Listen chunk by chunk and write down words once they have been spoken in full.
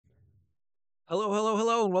Hello, hello,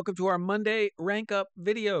 hello, and welcome to our Monday rank up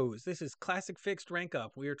videos. This is Classic Fixed rank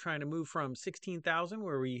up. We are trying to move from 16,000,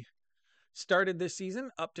 where we started this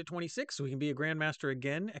season, up to 26, so we can be a Grandmaster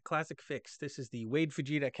again at Classic Fixed. This is the Wade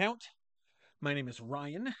Fujita account. My name is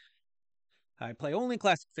Ryan. I play only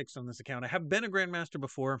Classic Fixed on this account. I have been a Grandmaster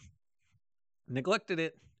before, neglected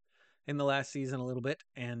it in the last season a little bit,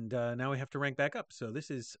 and now we have to rank back up. So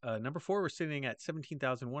this is number 4. We're sitting at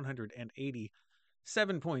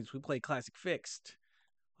 17,187 points. We play Classic Fixed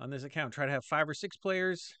on this account. Try to have 5 or 6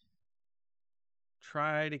 players.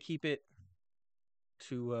 Try to keep it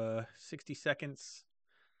to 60 seconds.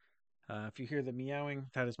 If you hear the meowing,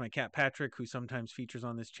 that is my cat Patrick, who sometimes features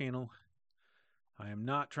on this channel. I am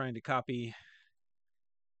not trying to copy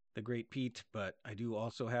the Great Pete, but I do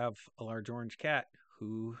also have a large orange cat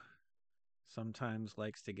who sometimes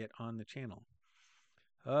likes to get on the channel.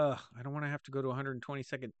 I don't want to have to go to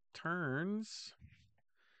 120-second turns,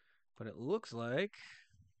 but it looks like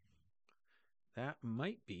that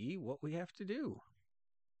might be what we have to do,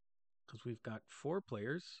 because we've got 4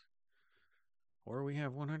 players, or we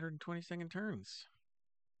have 120-second turns.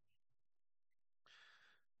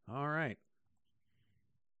 All right.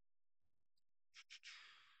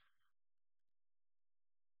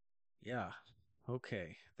 Yeah.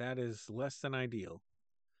 Okay. That is less than ideal.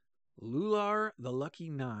 Lular the Lucky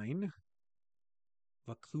 9.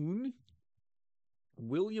 Vakun.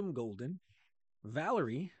 William Golden.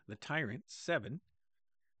 Valerie the Tyrant 7.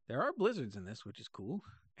 There are blizzards in this, which is cool.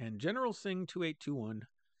 And General Singh 2821.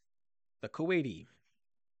 The Kuwaiti.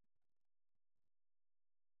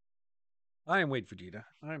 I am Wade Fujita.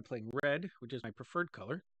 I am playing red, which is my preferred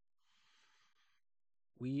color.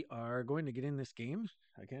 We are going to get in this game.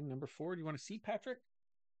 Again, number 4. Do you want to see Patrick?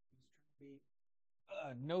 He's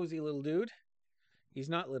trying to be a nosy little dude. He's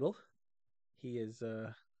not little. He is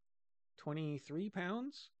 23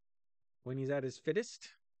 pounds when he's at his fittest.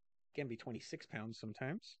 Can be 26 pounds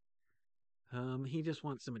sometimes. He just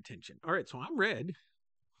wants some attention. All right, so I'm red.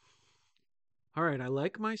 All right, I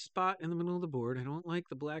like my spot in the middle of the board. I don't like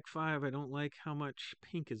the black 5. I don't like how much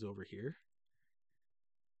pink is over here.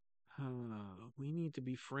 We need to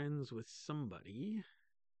be friends with somebody.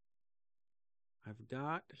 I've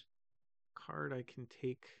got a card I can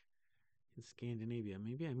take in Scandinavia.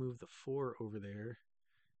 Maybe I move the 4 over there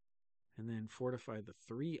and then fortify the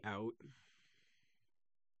 3 out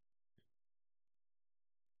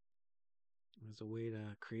as a way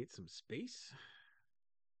to create some space.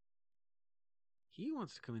 He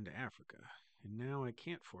wants to come into Africa, and now I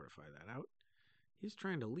can't fortify that out. He's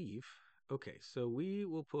trying to leave. Okay, so we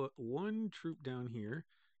will put 1 troop down here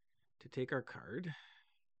to take our card.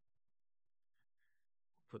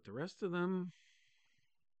 Put the rest of them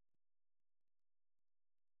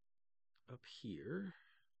up here.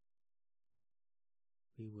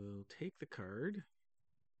 We will take the card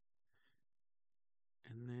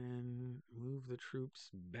and then move the troops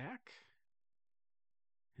back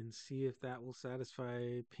and see if that will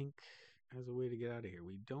satisfy pink as a way to get out of here.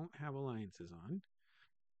 We don't have alliances on,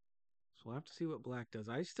 so we'll have to see what black does.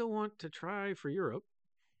 I still want to try for Europe,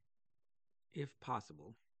 if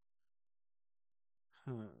possible.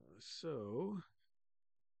 So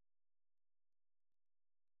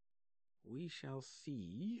we shall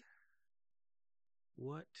see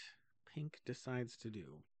what pink decides to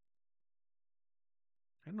do.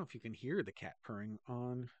 I don't know if you can hear the cat purring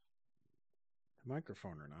on the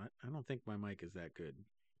microphone or not. I don't think my mic is that good.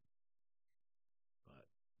 But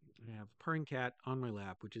I have a purring cat on my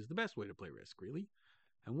lap, which is the best way to play Risk, really.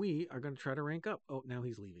 And we are going to try to rank up. Oh, now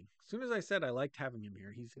he's leaving. As soon as I said I liked having him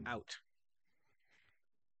here, he's out.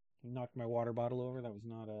 He knocked my water bottle over. That was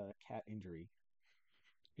not a cat injury,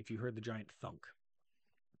 if you heard the giant thunk.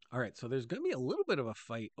 All right, so there's going to be a little bit of a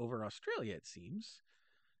fight over Australia, it seems.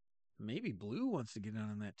 Maybe blue wants to get in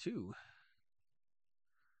on that too.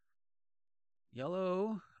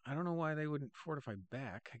 Yellow, I don't know why they wouldn't fortify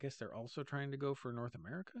back. I guess they're also trying to go for North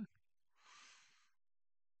America.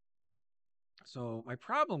 So my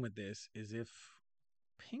problem with this is if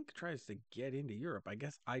pink tries to get into Europe, I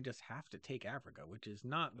guess I just have to take Africa, which is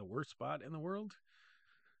not the worst spot in the world.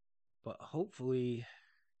 But hopefully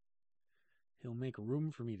he'll make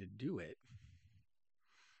room for me to do it.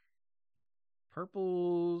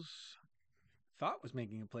 Purple's thought was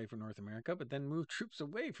making a play for North America, but then moved troops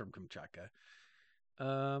away from Kamchatka.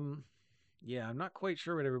 Yeah, I'm not quite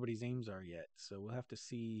sure what everybody's aims are yet, so we'll have to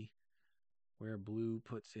see where blue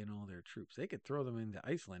puts in all their troops. They could throw them into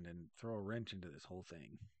Iceland and throw a wrench into this whole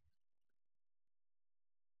thing.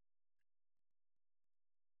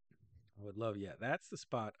 I would love, yeah, that's the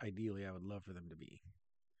spot ideally I would love for them to be,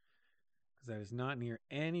 because that is not near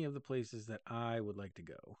any of the places that I would like to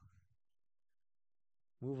go.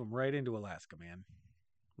 Move them right into Alaska, man.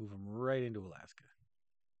 Move them right into Alaska.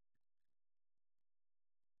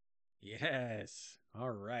 Yes.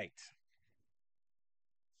 All right.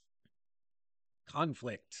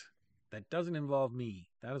 Conflict. That doesn't involve me.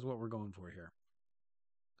 That is what we're going for here.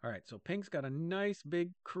 All right. So Pink's got a nice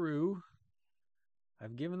big crew.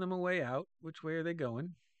 I've given them a way out. Which way are they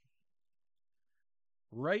going?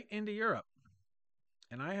 Right into Europe.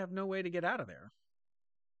 And I have no way to get out of there.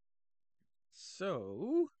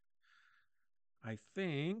 So I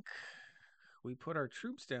think we put our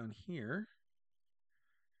troops down here.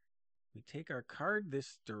 We take our card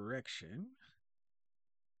this direction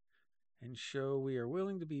and show we are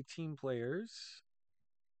willing to be team players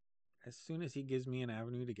as soon as he gives me an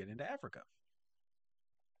avenue to get into Africa.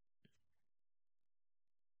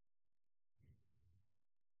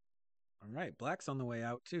 All right, black's on the way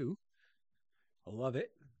out too. I love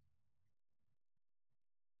it.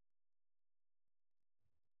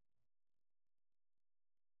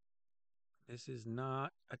 This is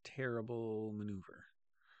not a terrible maneuver.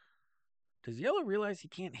 Does yellow realize he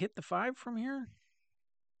can't hit the 5 from here?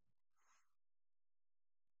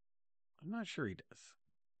 I'm not sure he does.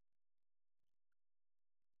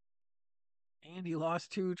 And he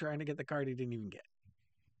lost 2 trying to get the card he didn't even get.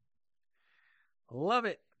 Love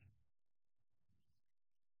it.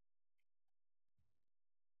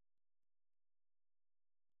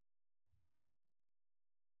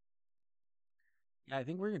 Yeah, I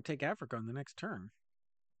think we're going to take Africa on the next turn.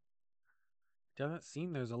 Doesn't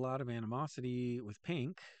seem there's a lot of animosity with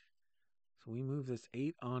pink. So we move this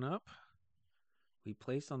 8 on up. We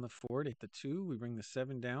place on the 4 to hit the 2. We bring the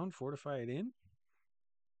 7 down, fortify it in.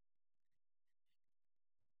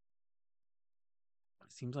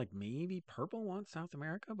 It seems like maybe purple wants South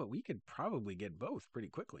America, but we could probably get both pretty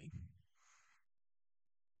quickly.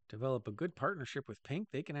 Develop a good partnership with pink.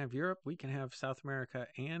 They can have Europe. We can have South America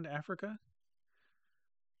and Africa.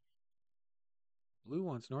 Blue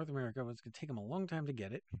wants North America, but it's going to take them a long time to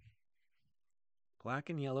get it.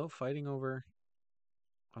 Black and yellow fighting over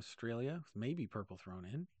Australia, with maybe purple thrown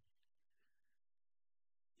in.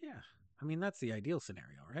 Yeah, I mean, that's the ideal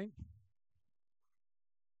scenario, right?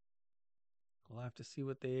 We'll have to see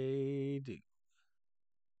what they do.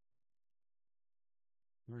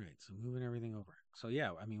 All right, so moving everything over. So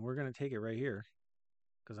yeah, I mean, we're going to take it right here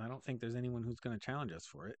because I don't think there's anyone who's going to challenge us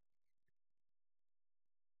for it.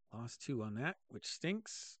 Lost 2 on that, which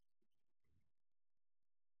stinks.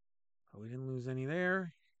 But we didn't lose any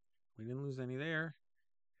there. We didn't lose any there.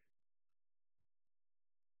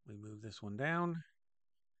 We move this one down.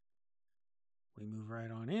 We move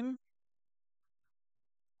right on in.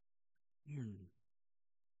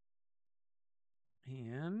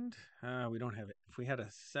 And we don't have it. If we had a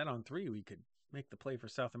set on 3, we could make the play for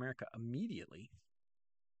South America immediately.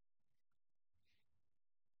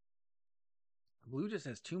 Blue just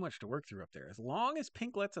has too much to work through up there. As long as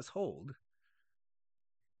pink lets us hold,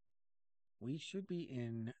 we should be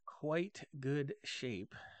in quite good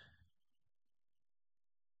shape.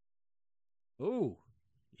 Oh,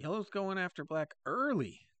 yellow's going after black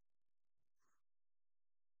early.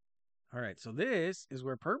 All right, so this is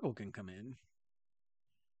where purple can come in.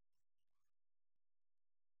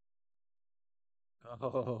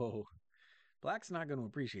 Oh, black's not going to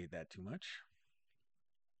appreciate that too much.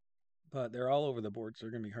 But they're all over the board, so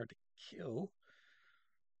they're going to be hard to kill.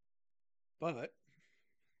 But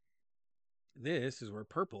this is where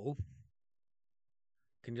purple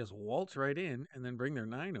can just waltz right in and then bring their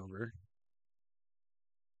 9 over.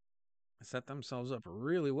 Set themselves up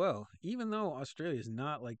really well, even though Australia is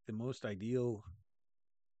not like the most ideal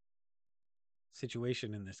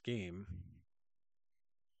situation in this game.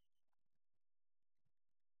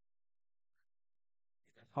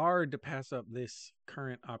 It's hard to pass up this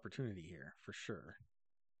current opportunity here, for sure.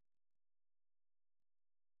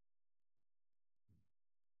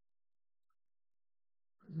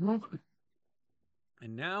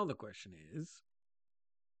 And now the question is,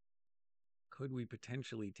 could we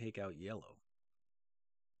potentially take out yellow?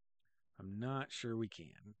 I'm not sure we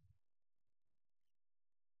can.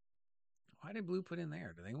 Why did blue put in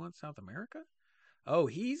there? Do they want South America? Oh,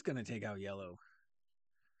 he's going to take out yellow.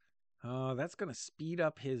 Oh, that's going to speed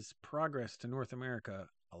up his progress to North America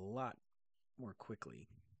a lot more quickly,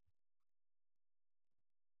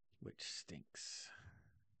 which stinks.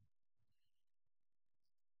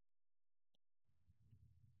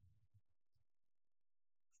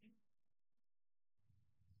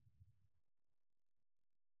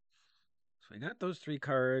 So we got those 3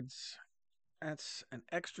 cards. That's an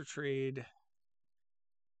extra trade,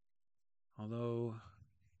 although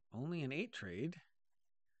only an 8 trade.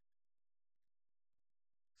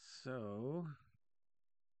 So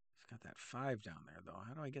Got that 5 down there, though.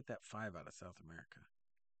 How do I get that 5 out of South America?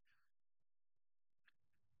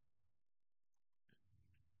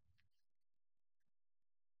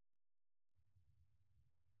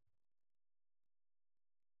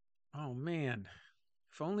 Oh, man.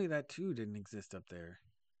 If only that 2 didn't exist up there.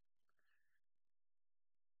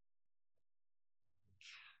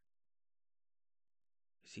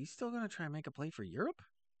 Is he still going to try and make a play for Europe?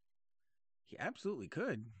 He absolutely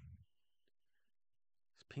could.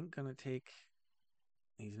 Is Pink going to take...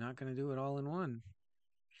 He's not going to do it all in one.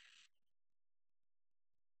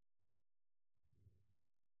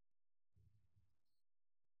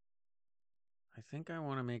 I think I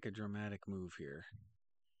want to make a dramatic move here.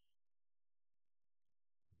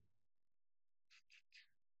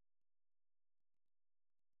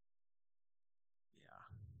 Yeah.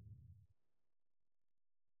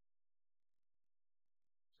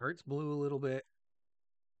 Hurts blue a little bit.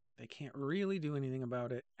 They can't really do anything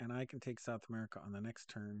about it, and I can take South America on the next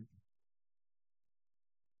turn.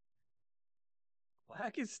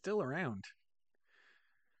 Black is still around,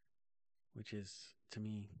 which is, to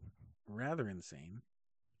me, rather insane.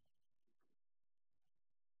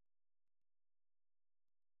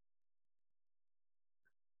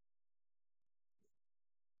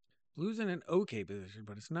 Blue's in an okay position,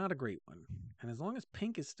 but it's not a great one. And as long as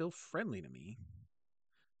pink is still friendly to me...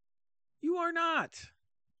 You are not!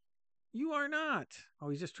 You are not! Oh,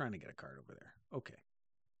 he's just trying to get a card over there. Okay.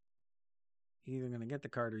 He's either going to get the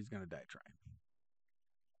card or he's going to die trying.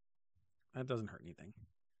 That doesn't hurt anything.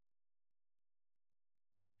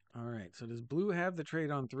 All right, so does blue have the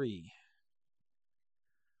trade on 3?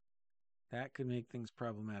 That could make things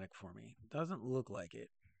problematic for me. Doesn't look like it.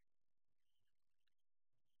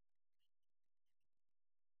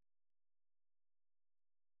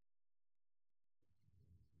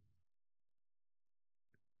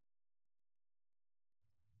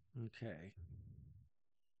 Okay.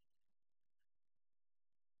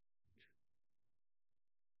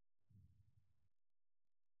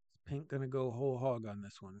 Is pink going to go whole hog on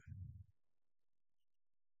this one?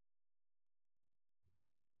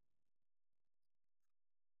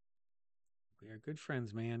 We are good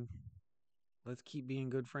friends, man. Let's keep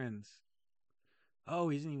being good friends. Oh,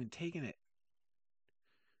 he isn't even taking it.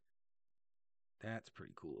 That's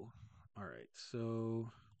pretty cool. All right,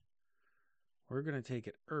 so we're going to take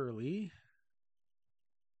it early.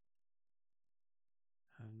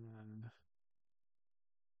 And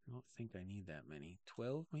I don't think I need that many.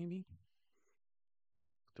 12, maybe?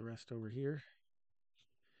 The rest over here.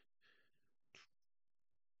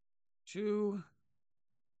 2,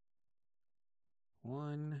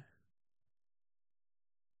 1,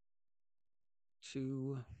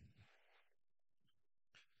 2.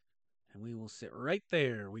 And we will sit right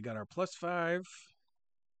there. We got our +5.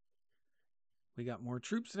 We got more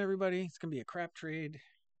troops than everybody. It's going to be a crap trade.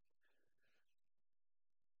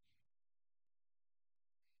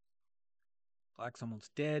 Black's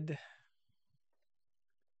almost dead.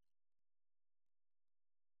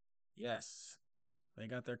 Yes. They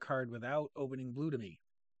got their card without opening blue to me.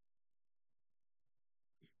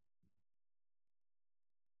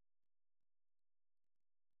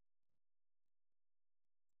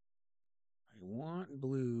 I want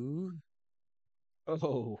blue.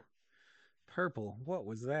 Oh, purple. What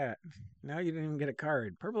was that? Now you didn't even get a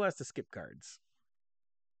card. Purple has to skip cards.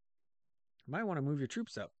 You might want to move your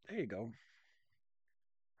troops up. There you go.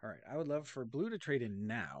 All right. I would love for blue to trade in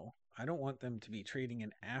now. I don't want them to be trading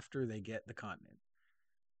in after they get the continent.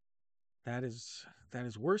 That is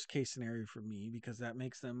worst case scenario for me because that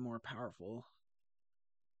makes them more powerful.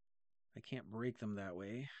 I can't break them that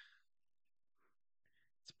way.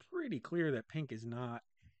 It's pretty clear that pink is not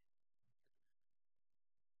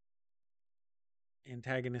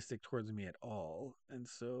antagonistic towards me at all. And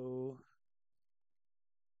so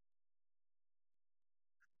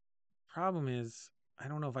problem is I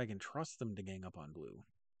don't know if I can trust them to gang up on blue.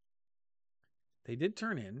 They did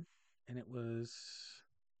turn in, and it was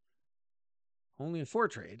only a 4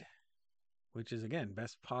 trade, which is again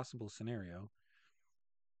best possible scenario.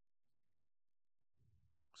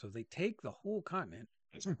 So if they take the whole continent,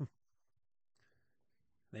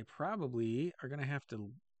 they probably are going to have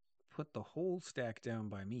to put the whole stack down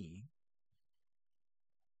by me.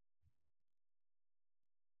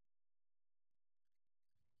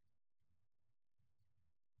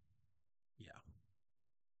 Yeah.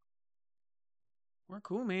 We're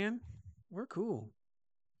cool, man. We're cool.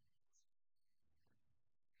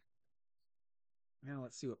 Now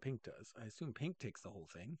let's see what pink does. I assume pink takes the whole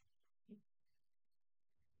thing.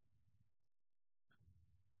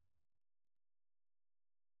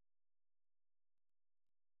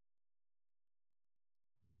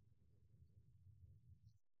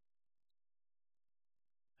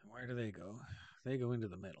 Where do they go? They go into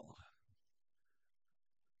the middle.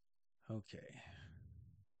 Okay.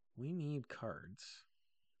 We need cards.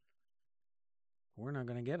 We're not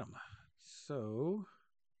going to get them. So,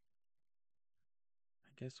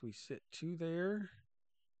 I guess we sit 2 there.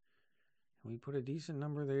 We put a decent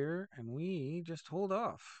number there, and we just hold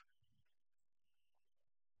off.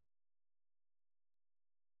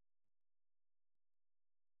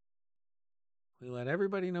 We let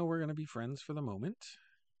everybody know we're going to be friends for the moment.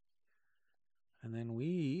 And then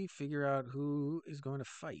we figure out who is going to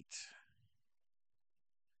fight.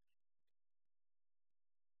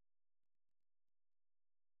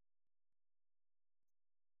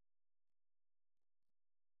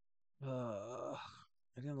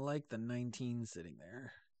 I didn't like the 19 sitting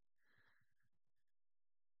there.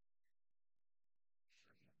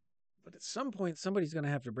 But at some point, somebody's going to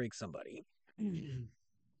have to break somebody.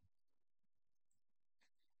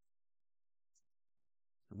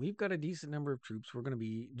 We've got a decent number of troops. We're going to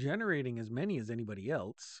be generating as many as anybody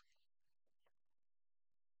else.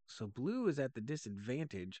 So blue is at the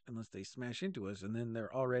disadvantage unless they smash into us, and then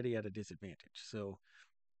they're already at a disadvantage. So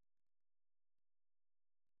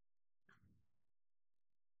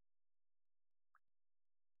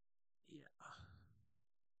yeah.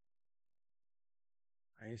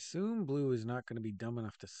 I assume blue is not going to be dumb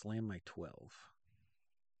enough to slam my 12.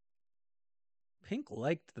 Pink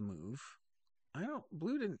liked the move.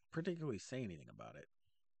 Blue didn't particularly say anything about it.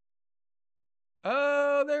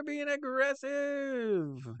 Oh, they're being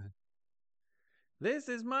aggressive. This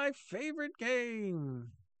is my favorite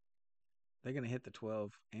game. They're going to hit the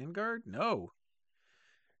 12 and guard? No.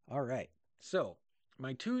 All right. So,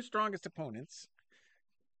 my 2 strongest opponents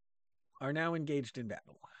are now engaged in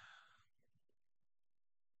battle.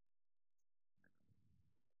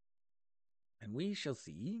 And we shall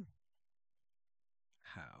see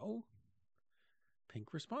how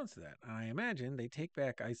Pink responds to that. I imagine they take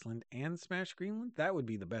back Iceland and smash Greenland. That would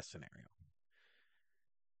be the best scenario.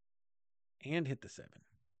 And hit the 7.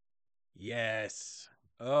 Yes.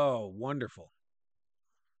 Oh, wonderful.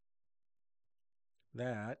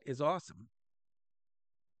 That is awesome.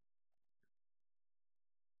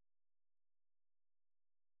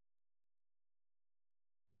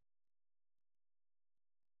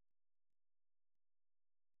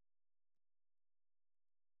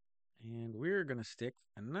 And we're going to stick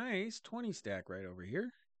a nice 20 stack right over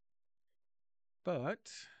here. But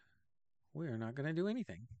we're not going to do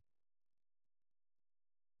anything.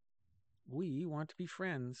 We want to be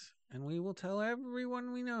friends, and we will tell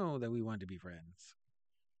everyone we know that we want to be friends.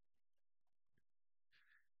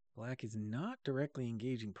 Black is not directly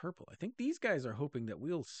engaging purple. I think these guys are hoping that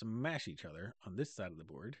we'll smash each other on this side of the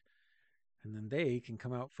board, and then they can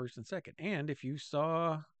come out first and second. And if you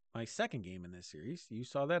saw my second game in this series, you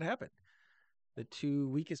saw that happen. The 2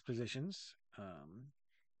 weakest positions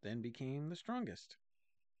then became the strongest.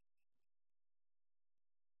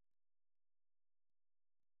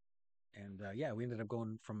 And yeah, we ended up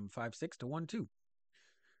going from 5-6 to 1-2.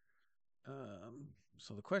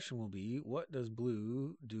 So the question will be, what does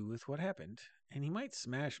blue do with what happened? And he might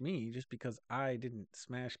smash me just because I didn't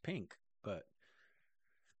smash pink, but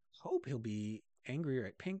hope he'll be angrier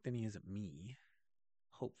at pink than he is at me.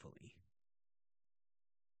 Hopefully.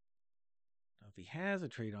 Now, if he has a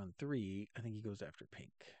trade on 3, I think he goes after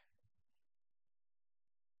pink.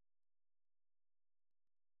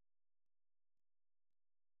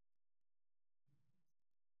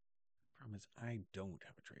 Problem is, I don't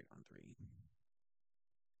have a trade on 3.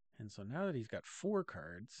 And so now that he's got 4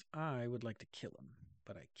 cards, I would like to kill him,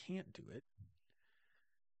 but I can't do it.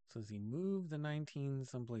 So does he move the 19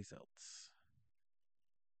 someplace else?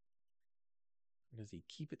 Or does he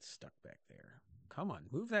keep it stuck back there? Come on,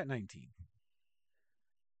 move that 19.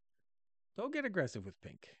 Go get aggressive with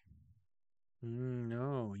pink.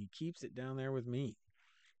 No, he keeps it down there with me.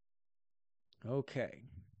 Okay,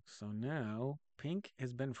 so now pink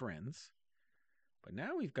has been friends, but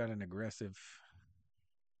now we've got an aggressive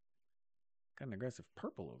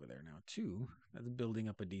purple over there now too. That's building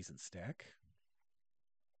up a decent stack.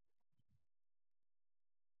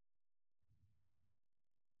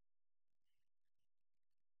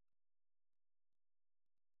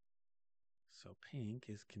 So pink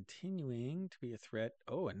is continuing to be a threat.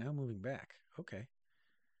 Oh, and now moving back. Okay.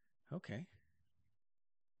 Okay.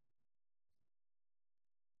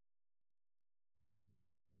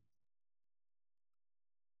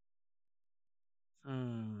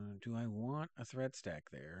 Do I want a threat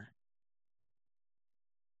stack there?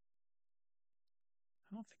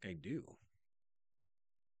 I don't think I do.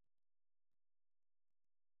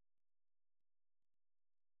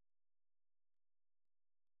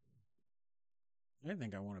 I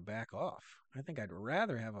think I want to back off. I think I'd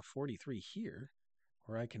rather have a 43 here,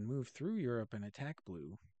 where I can move through Europe and attack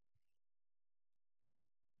blue.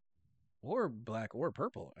 Or black or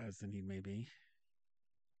purple, as the need may be.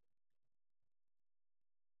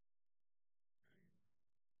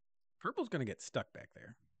 Purple's going to get stuck back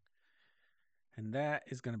there. And that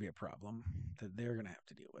is going to be a problem that they're going to have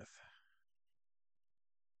to deal with.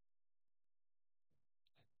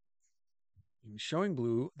 I'm showing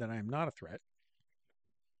blue that I am not a threat.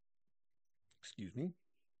 Excuse me.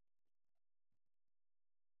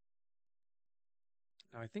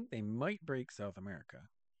 Now, I think they might break South America.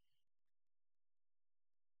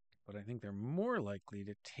 But I think they're more likely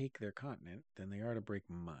to take their continent than they are to break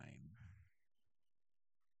mine.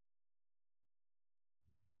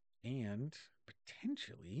 And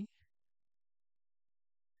potentially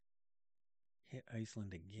hit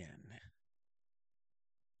Iceland again.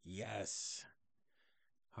 Yes.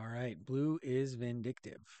 All right, blue is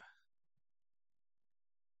vindictive.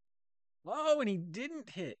 Oh, and he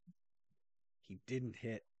didn't hit. He didn't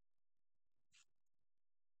hit.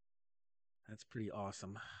 That's pretty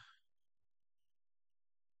awesome.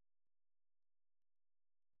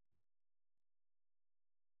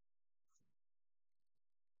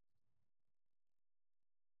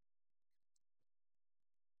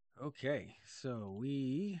 Okay, so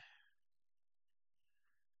we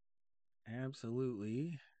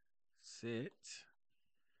absolutely sit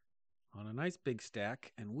on a nice big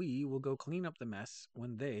stack, and we will go clean up the mess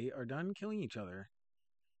when they are done killing each other.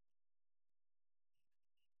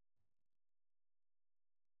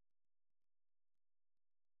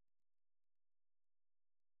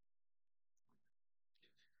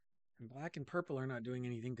 And black and purple are not doing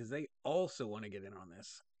anything because they also want to get in on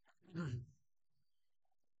this.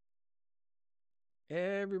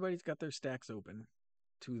 Everybody's got their stacks open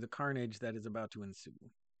to the carnage that is about to ensue.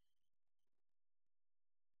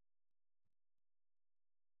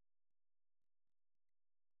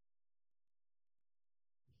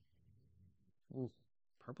 Ooh,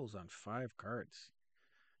 purple's on 5 cards.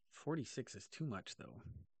 46 is too much, though.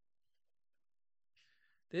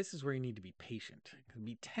 This is where you need to be patient. It can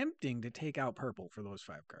be tempting to take out purple for those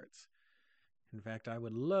 5 cards. In fact, I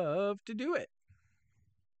would love to do it.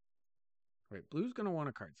 Right, blue's going to want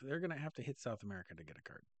a card, so they're going to have to hit South America to get a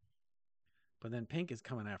card. But then pink is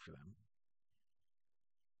coming after them.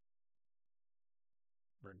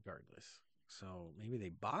 Regardless. So maybe they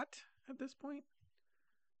bought at this point?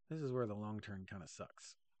 This is where the long turn kind of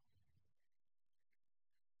sucks.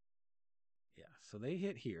 Yeah, so they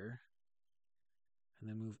hit here and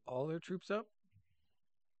then move all their troops up.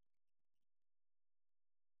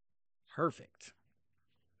 Perfect.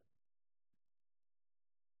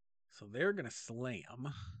 So they're going to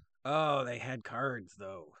slam. Oh, they had cards,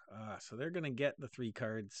 though. So they're going to get the 3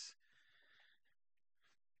 cards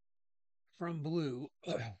from blue.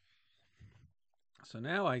 So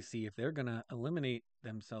now I see if they're going to eliminate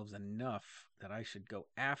themselves enough that I should go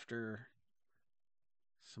after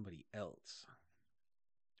somebody else.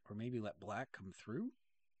 Or maybe let black come through.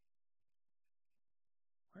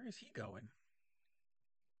 Where is he going?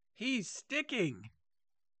 He's sticking.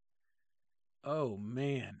 Oh,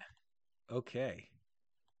 man. Okay.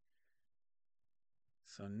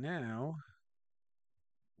 So now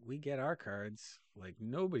we get our cards like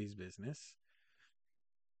nobody's business.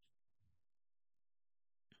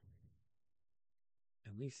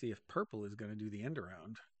 And we see if purple is going to do the end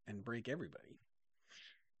around and break everybody.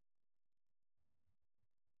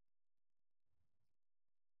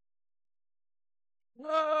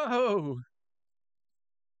 Whoa!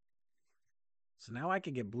 So now I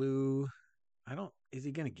could get blue. Is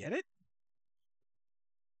he going to get it?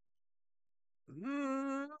 It's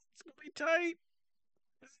going to be tight.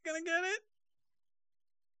 Is he going to get it?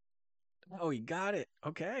 Oh, he got it.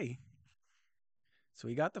 Okay. So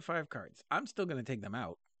he got the 5 cards. I'm still going to take them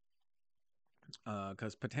out.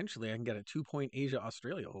 Because potentially I can get a 2-point Asia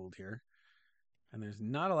Australia hold here. And there's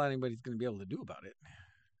not a lot anybody's going to be able to do about it.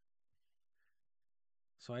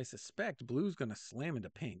 So I suspect blue's going to slam into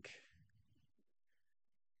pink.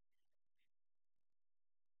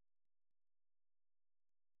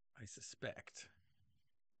 I suspect.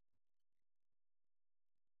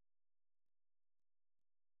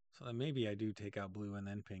 So then maybe I do take out blue and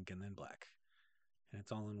then pink and then black. And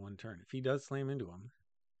it's all in one turn. If he does slam into him.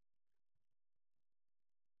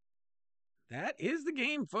 That is the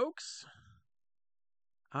game, folks.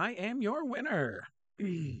 I am your winner.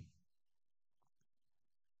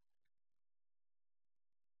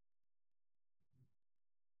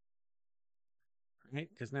 Right?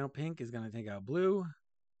 Because now pink is going to take out blue.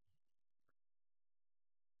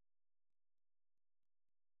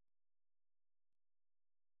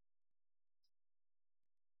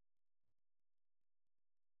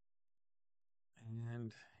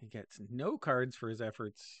 He gets no cards for his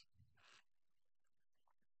efforts.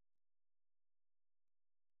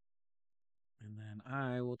 And then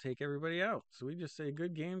I will take everybody out. So we just say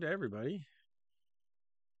good game to everybody.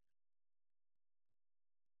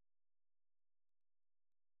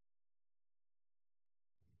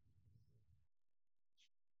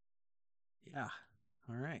 Yeah.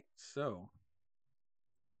 All right. So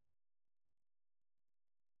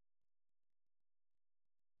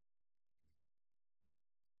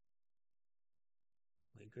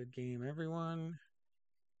play good game, everyone.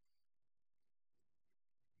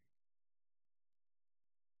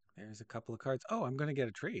 There's a couple of cards. Oh, I'm going to get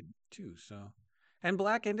a trade too. So, and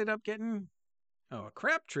black ended up getting, oh, a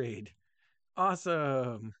crap trade.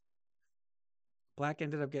 Awesome. Black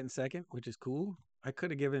ended up getting second, which is cool. I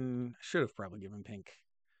should have probably given pink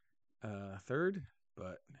third,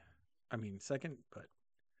 but I mean second, but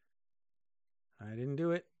I didn't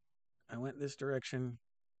do it. I went this direction.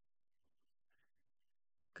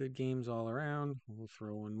 Good games all around. We'll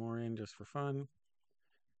throw one more in just for fun.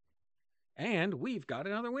 And we've got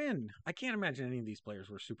another win. I can't imagine any of these players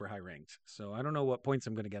were super high ranked. So I don't know what points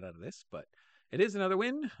I'm going to get out of this, but it is another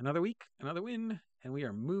win, another week, another win. And we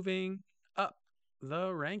are moving up the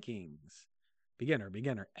rankings.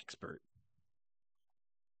 Beginner, expert.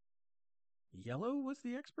 Yellow was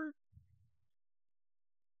the expert?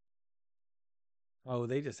 Oh,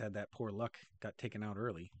 they just had that poor luck, got taken out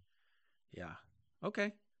early. Yeah.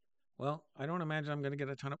 Okay. Well, I don't imagine I'm going to get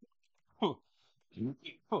a ton of.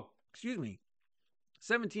 Excuse me.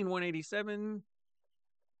 17,187.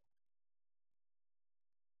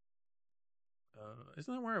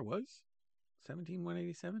 Isn't that where I was?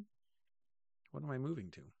 17,187? What am I moving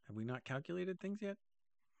to? Have we not calculated things yet?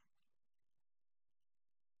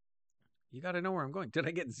 You got to know where I'm going. Did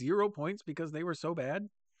I get 0 points because they were so bad?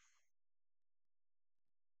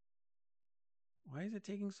 Why is it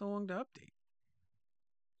taking so long to update?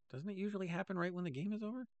 Doesn't it usually happen right when the game is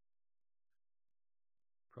over?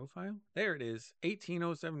 Profile? There it is,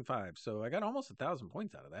 18,075. So I got almost 1,000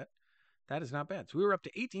 points out of that. That is not bad. So we were up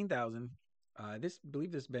to 18,000. This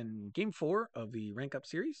has been game 4 of the Rank Up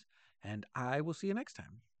series, and I will see you next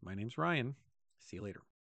time. My name's Ryan. See you later.